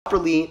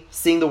properly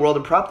seeing the world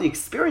and properly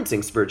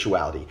experiencing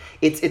spirituality.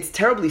 It's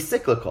terribly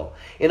cyclical.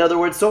 In other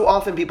words, so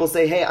often people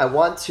say, hey, I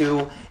want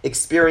to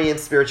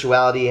experience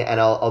spirituality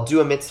and I'll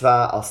do a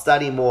mitzvah, I'll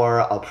study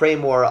more, I'll pray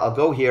more, I'll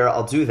go here,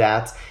 I'll do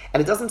that,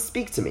 and it doesn't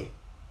speak to me.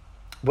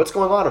 What's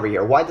going on over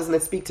here? Why doesn't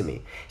it speak to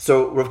me?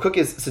 So Rav Kook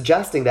is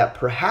suggesting that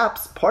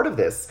perhaps part of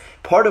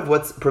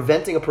what's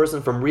preventing a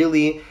person from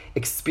really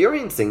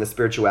experiencing the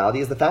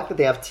spirituality is the fact that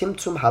they have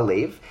timtum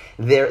halev.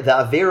 The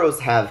averos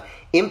have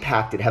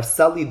impacted, have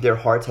sullied their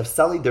heart, have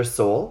sullied their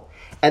soul,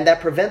 and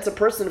that prevents a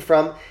person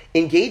from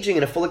engaging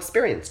in a full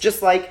experience.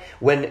 Just like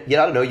when,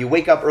 you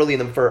wake up early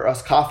for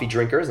us coffee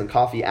drinkers and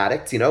coffee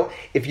addicts,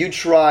 if you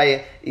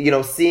try,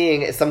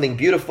 seeing something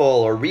beautiful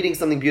or reading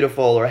something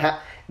beautiful or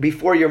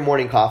before your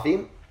morning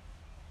coffee,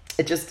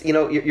 it just,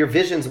 your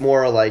vision's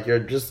more like you're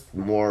just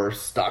more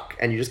stuck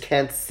and you just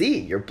can't see.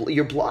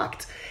 You're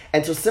blocked.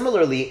 And so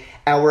similarly,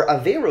 our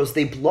averos,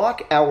 they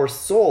block our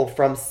soul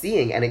from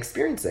seeing and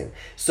experiencing.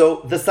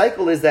 So the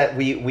cycle is that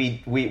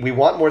we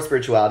want more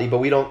spirituality, but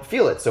we don't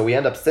feel it. So we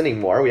end up sinning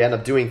more. We end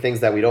up doing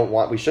things that we don't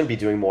want, we shouldn't be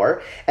doing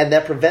more. And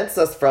that prevents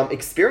us from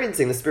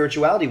experiencing the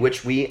spirituality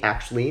which we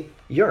actually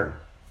yearn.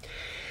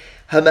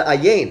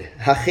 Hama'ayin,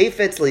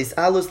 hachefetz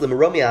leis'alus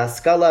l'meromi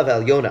ha'askala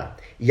v'alyona,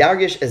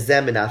 yargish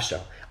ezem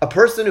minafsho. A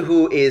person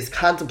who is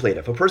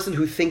contemplative, a person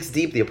who thinks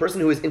deeply, a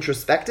person who is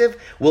introspective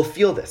will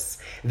feel this.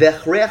 A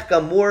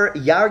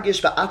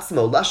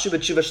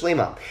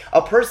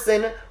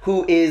person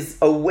who is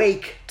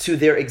awake to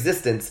their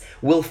existence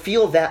will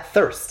feel that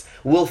thirst,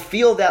 will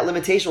feel that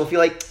limitation, will feel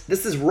like,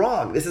 this is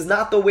wrong, this is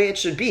not the way it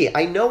should be.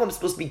 I know I'm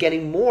supposed to be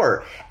getting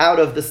more out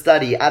of the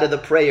study, out of the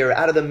prayer,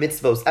 out of the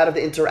mitzvos, out of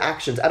the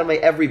interactions, out of my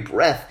every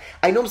breath.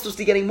 I know I'm supposed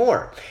to be getting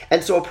more.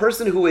 And so a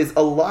person who is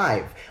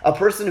alive, a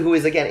person who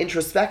is, again,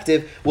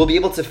 introspective, will be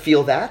able to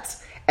feel that,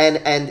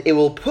 and it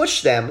will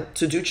push them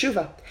to do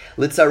tshuva.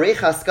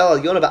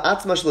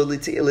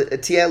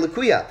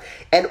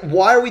 And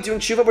why are we doing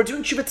tshuva? We're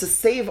doing tshuva to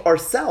save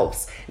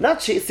ourselves.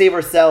 Not save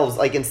ourselves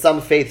like in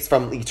some faiths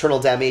from eternal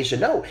damnation.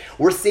 No,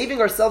 we're saving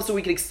ourselves so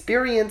we can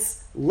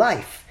experience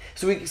life.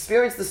 So we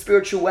experience the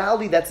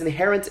spirituality that's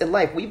inherent in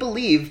life. We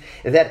believe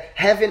that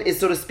heaven is,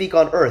 so to speak,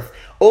 on earth.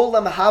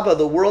 Olam haba,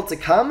 the world to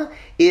come,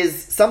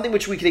 is something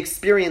which we can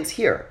experience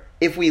here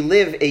if we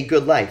live a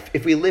good life,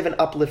 if we live an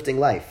uplifting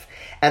life.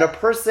 And a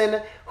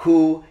person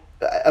who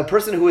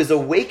is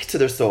awake to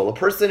their soul, a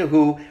person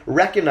who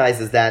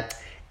recognizes that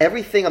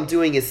everything I'm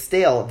doing is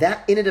stale,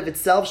 that in and of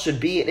itself should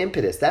be an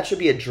impetus. That should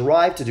be a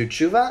drive to do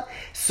tshuva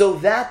so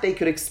that they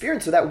could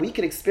experience, so that we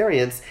can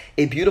experience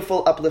a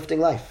beautiful, uplifting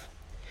life.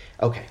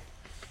 Okay.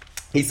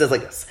 He says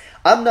like this.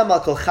 When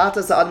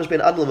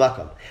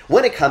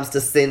it comes to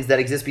sins that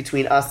exist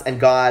between us and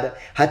God,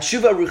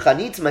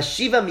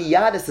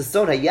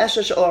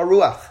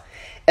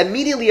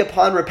 immediately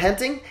upon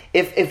repenting,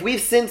 if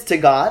we've sinned to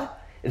God,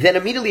 then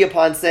immediately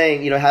upon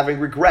saying, having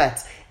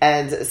regret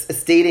and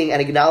stating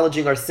and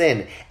acknowledging our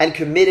sin and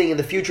committing in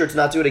the future to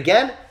not do it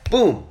again,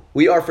 boom,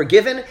 we are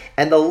forgiven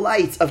and the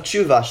light of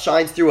tshuva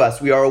shines through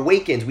us. We are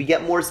awakened. We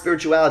get more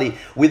spirituality.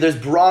 There's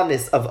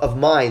broadness of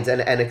mind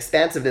and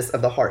expansiveness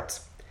of the heart.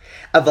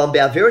 When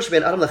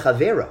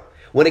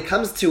it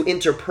comes to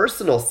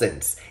interpersonal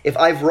sins, if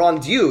I've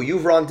wronged you,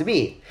 you've wronged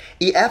me.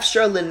 It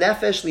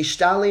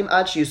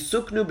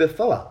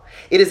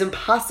is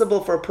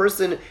impossible for a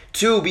person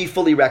to be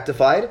fully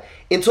rectified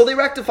until they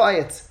rectify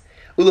it.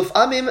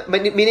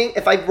 Meaning,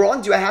 if I've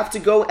wronged you, I have to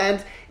go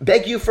and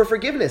beg you for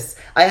forgiveness.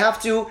 I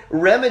have to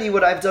remedy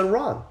what I've done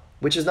wrong,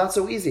 which is not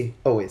so easy,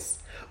 always.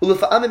 And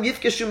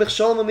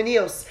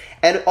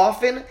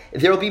often,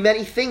 there will be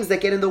many things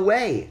that get in the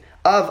way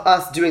of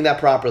us doing that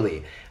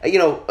properly.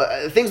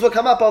 Things will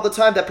come up all the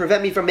time that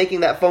prevent me from making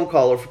that phone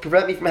call or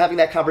prevent me from having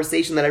that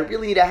conversation that I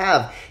really need to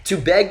have to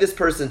beg this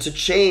person to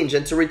change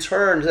and to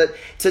return,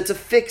 to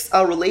fix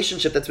a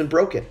relationship that's been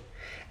broken.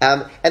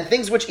 And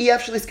things which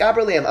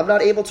I'm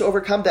not able to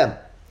overcome them.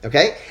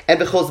 Okay?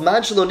 And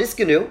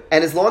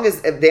as long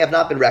as they have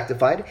not been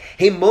rectified,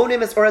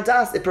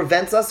 it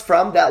prevents us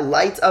from that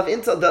light of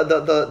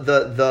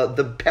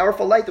the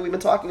powerful light that we've been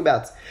talking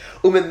about.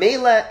 And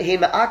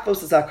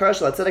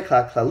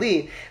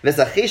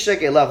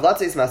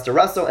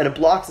it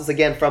blocks us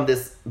again from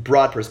this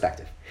broad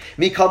perspective.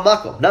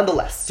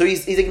 Nonetheless, so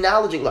he's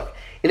acknowledging, look,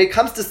 when it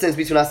comes to sins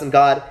between us and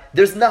God,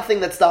 there's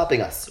nothing that's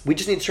stopping us. We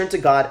just need to turn to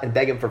God and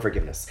beg Him for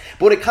forgiveness.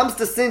 But when it comes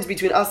to sins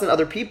between us and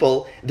other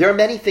people, there are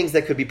many things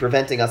that could be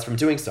preventing us from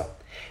doing so.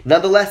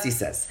 Nonetheless, he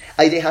says,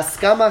 he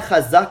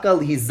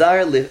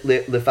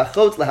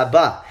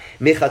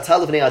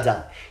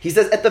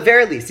says, at the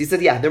very least, he said,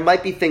 there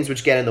might be things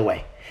which get in the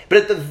way. But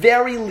at the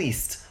very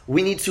least,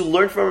 we need to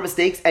learn from our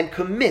mistakes and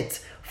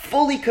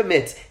fully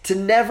commit to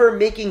never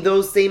making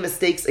those same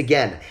mistakes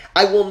again.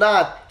 I will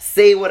not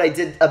say what I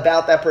did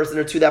about that person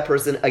or to that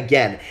person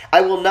again. I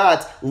will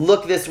not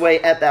look this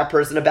way at that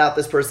person, about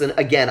this person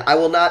again. I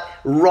will not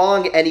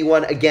wrong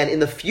anyone again in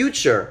the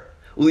future.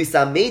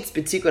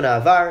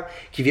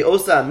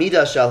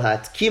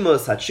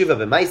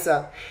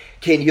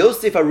 He says,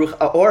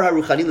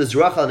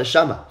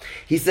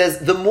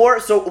 the more,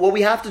 so what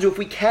we have to do, if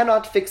we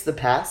cannot fix the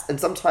past, and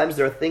sometimes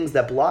there are things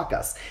that block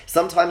us,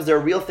 sometimes there are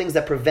real things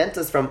that prevent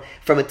us from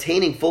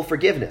attaining full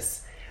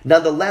forgiveness.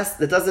 Nonetheless,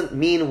 that doesn't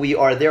mean we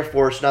are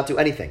therefore should not do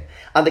anything.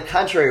 On the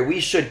contrary, we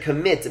should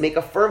make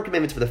a firm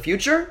commitment for the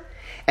future.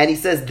 And he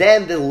says,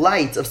 then the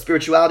light of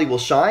spirituality will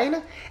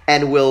shine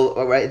and will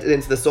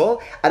into the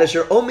soul.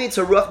 Until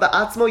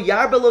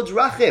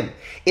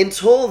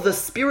the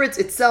spirit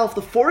itself,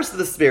 the force of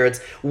the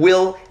spirit,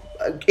 will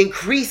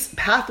increase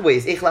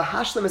pathways,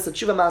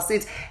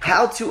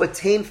 how to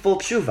attain full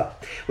tshuva.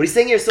 What he's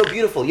saying here is so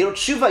beautiful.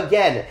 Tshuva,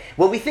 again,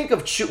 when we think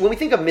of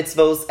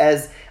mitzvos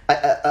as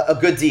a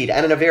good deed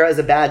and an avera as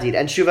a bad deed,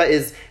 and tshuva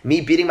is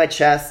me beating my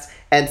chest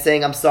and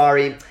saying I'm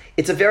sorry,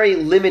 it's a very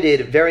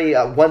limited, very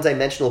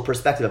one-dimensional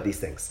perspective of these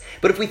things.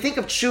 But if we think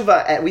of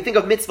tshuva, and we think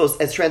of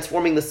mitzvos as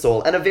transforming the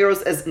soul, and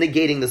averos as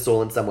negating the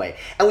soul in some way,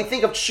 and we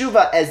think of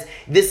tshuva as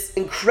this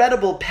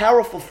incredible,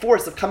 powerful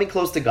force of coming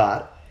close to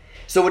God,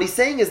 so what he's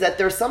saying is that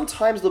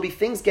sometimes there'll be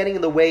things getting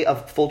in the way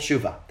of full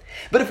tshuva.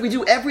 But if we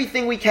do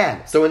everything we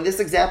can, so in this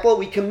example,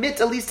 we commit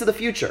at least to the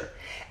future.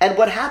 And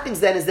what happens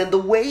then is the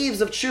waves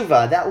of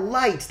tshuva, that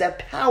light, that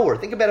power,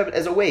 think about it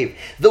as a wave.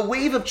 The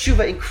wave of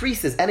tshuva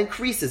increases and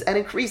increases and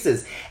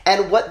increases.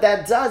 And what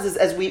that does is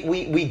as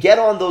we get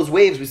on those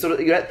waves,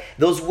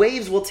 those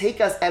waves will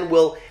take us and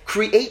will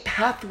create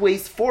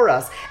pathways for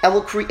us and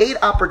will create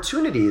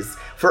opportunities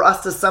for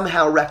us to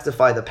somehow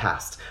rectify the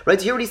past. Right?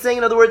 Do you hear what he's saying?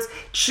 In other words,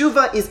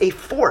 tshuva is a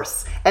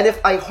force. And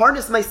if I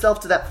harness myself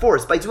to that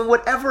force by doing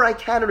whatever I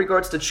can in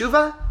regards to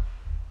tshuva,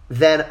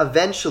 then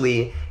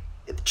eventually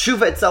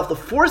tshuva itself, the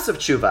force of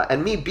tshuva,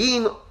 and me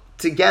being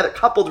together,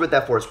 coupled with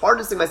that force,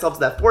 harnessing myself to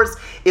that force,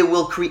 it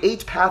will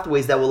create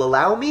pathways that will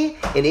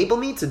enable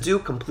me to do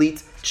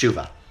complete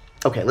tshuva.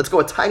 Okay, let's go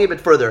a tiny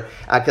bit further,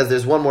 because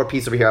there's one more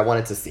piece over here I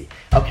wanted to see.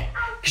 Okay.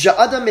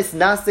 K'sha'adam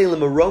misnaseh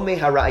l'meromeh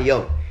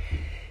hara'ayon,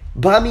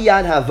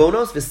 ba'miyad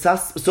ha'avonos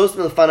v'sos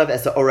milfanav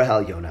es ha'orah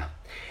ha'elyona.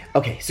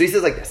 Okay, so he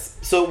says like this.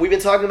 So we've been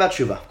talking about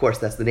tshuva. Of course,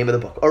 that's the name of the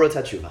book, Orot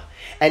HaTshuva.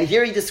 And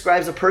here he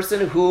describes a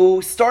person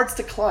who starts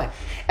to climb.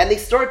 And they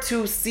start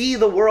to see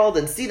the world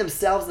and see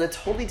themselves in a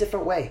totally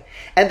different way.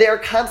 And they are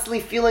constantly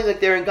feeling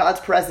like they're in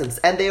God's presence.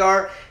 And they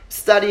are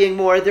studying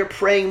more, they're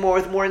praying more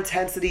with more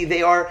intensity.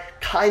 They are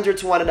kinder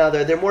to one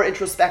another. They're more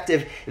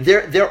introspective.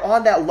 They're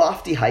on that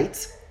lofty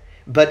height.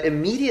 But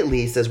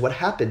immediately, he says, what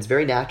happens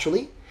very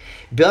naturally,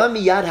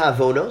 Miyad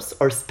ha'avonos,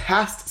 or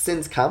past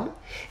sins come,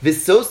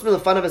 v'sos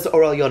milafanav es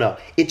ha'orah ha'elyona.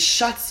 It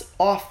shuts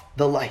off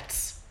the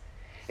lights.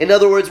 In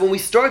other words, when we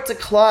start to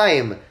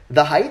climb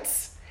the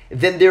heights,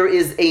 then there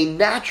is a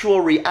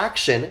natural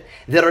reaction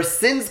that our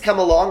sins come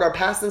along, our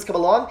past sins come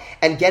along,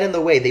 and get in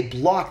the way. They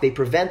block, they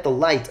prevent the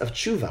light of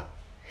tshuva.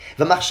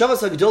 And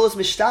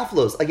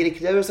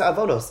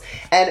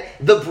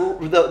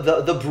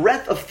the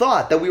breadth of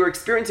thought that we were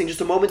experiencing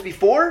just a moment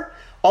before,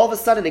 all of a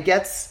sudden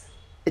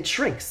it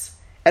shrinks.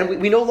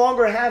 And we no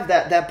longer have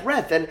that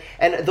breadth. And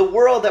the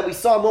world that we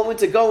saw a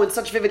moment ago in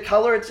such vivid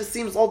color, it just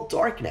seems all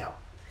dark now.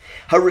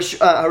 So what do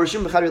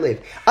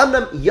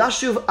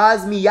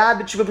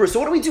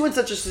we do in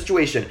such a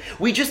situation?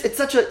 It's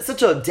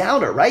such a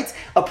downer, right?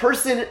 A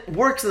person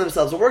works on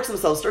themselves,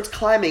 starts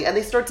climbing, and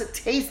they start to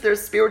taste their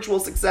spiritual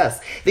success.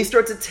 They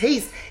start to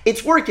taste,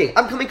 it's working.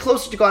 I'm coming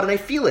closer to God and I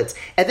feel it.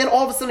 And then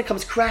all of a sudden it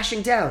comes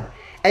crashing down.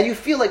 And you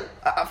feel like,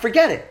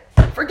 forget it.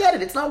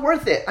 It's not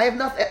worth it. I have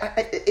nothing.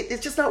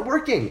 It's just not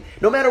working.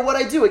 No matter what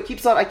I do,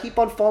 I keep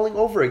on falling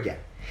over again.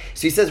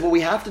 So he says what we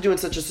have to do in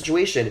such a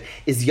situation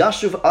is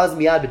yashuv az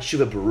miyad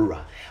b'tshuva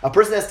berura. A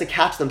person has to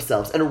catch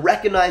themselves and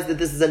recognize that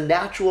this is a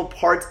natural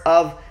part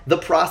of the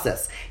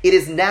process. It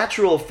is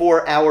natural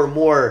for our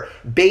more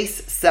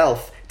base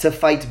self to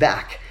fight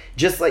back.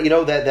 Just like,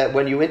 that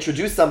when you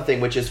introduce something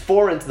which is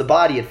foreign to the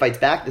body, it fights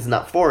back. This is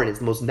not foreign, it's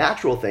the most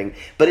natural thing,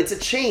 but it's a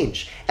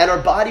change. And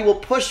our body will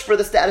push for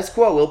the status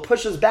quo. It will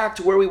push us back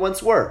to where we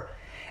once were.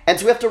 And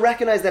so we have to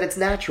recognize that it's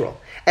natural.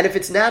 And if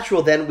it's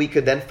natural, then we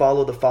could then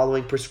follow the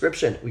following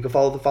prescription. We could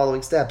follow the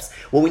following steps.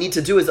 What we need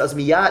to do is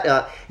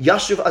yashuv azmiyad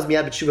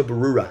b'tshuva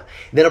berura.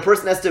 Then a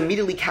person has to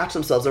immediately catch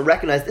themselves and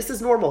recognize this is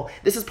normal.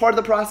 This is part of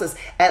the process.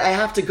 And I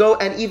have to go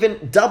and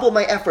even double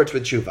my efforts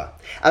with tshuva.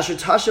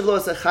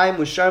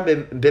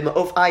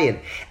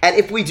 And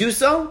if we do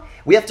so,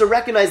 we have to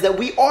recognize that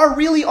we are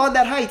really on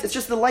that height. It's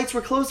just the lights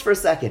were closed for a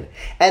second.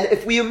 And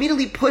if we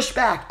immediately push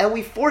back and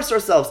we force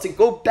ourselves to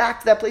go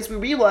back to that place, we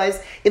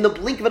realize in the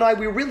blink of an eye,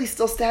 we're really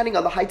still standing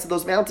on the heights of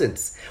those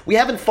mountains. We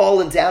haven't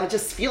fallen down. It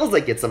just feels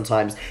like it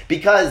sometimes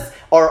because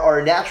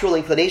our natural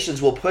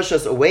inclinations will push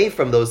us away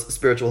from those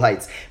spiritual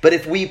heights. But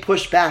if we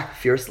push back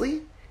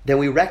fiercely, then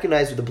we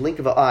recognize with the blink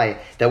of an eye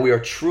that we are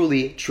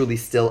truly, truly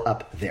still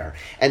up there.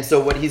 And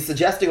so what he's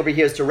suggesting over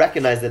here is to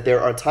recognize that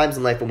there are times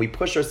in life when we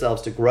push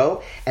ourselves to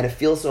grow, and it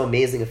feels so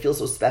amazing, it feels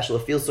so special,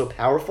 it feels so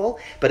powerful,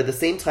 but at the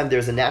same time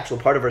there's a natural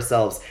part of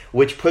ourselves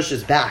which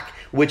pushes back,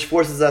 which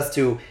forces us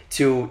to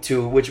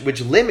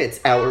which limits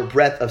our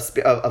breadth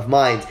of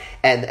mind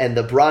and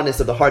the broadness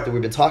of the heart that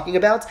we've been talking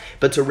about,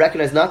 but to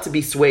recognize, not to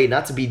be swayed,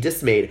 not to be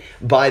dismayed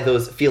by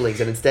those feelings,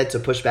 and instead to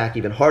push back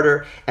even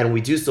harder. And when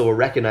we do so, we'll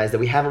recognize that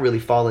we haven't really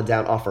fallen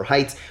down off our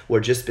height.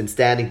 We've just been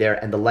standing there,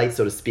 and the lights,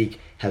 so to speak,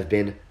 have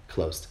been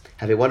closed.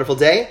 Have a wonderful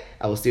day.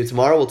 I will see you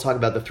tomorrow. We'll talk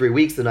about the 3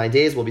 weeks, the 9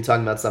 days. We'll be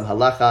talking about some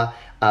halacha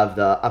of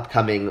the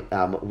upcoming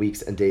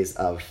weeks and days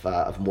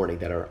of mourning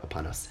that are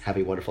upon us. Have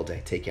a wonderful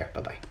day. Take care.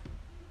 Bye-bye.